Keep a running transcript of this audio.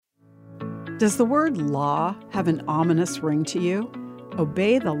Does the word law have an ominous ring to you?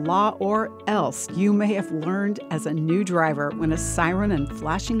 Obey the law or else, you may have learned as a new driver when a siren and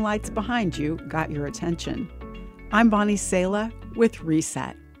flashing lights behind you got your attention. I'm Bonnie Sala with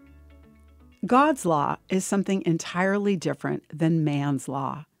Reset. God's law is something entirely different than man's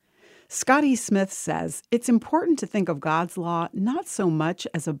law. Scotty Smith says it's important to think of God's law not so much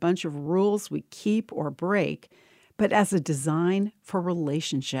as a bunch of rules we keep or break, but as a design for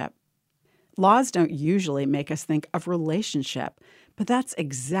relationship. Laws don't usually make us think of relationship, but that's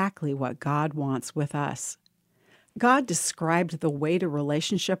exactly what God wants with us. God described the way to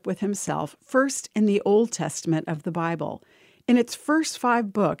relationship with himself first in the Old Testament of the Bible, in its first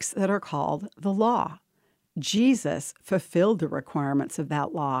 5 books that are called the Law. Jesus fulfilled the requirements of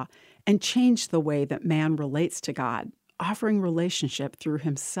that law and changed the way that man relates to God, offering relationship through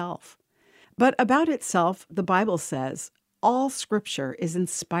himself. But about itself, the Bible says, all Scripture is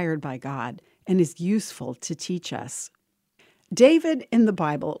inspired by God and is useful to teach us. David in the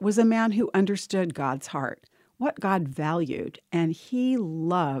Bible was a man who understood God's heart, what God valued, and he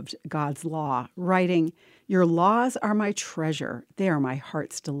loved God's law, writing, "Your laws are my treasure, they are my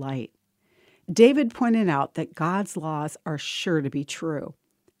heart's delight." David pointed out that God's laws are sure to be true.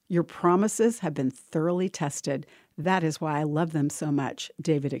 Your promises have been thoroughly tested. That is why I love them so much,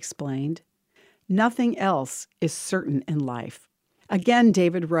 David explained. Nothing else is certain in life. Again,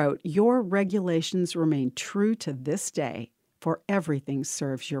 David wrote, "Your regulations remain true to this day, for everything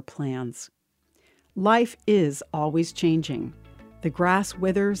serves your plans." Life is always changing. The grass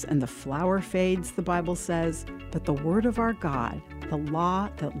withers and the flower fades, the Bible says, but the word of our God, the law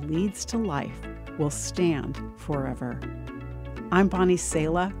that leads to life, will stand forever. I'm Bonnie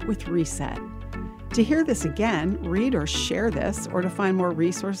Sala with Reset. To hear this again, read or share this, or to find more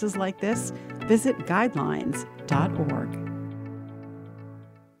resources like this, visit guidelines.org.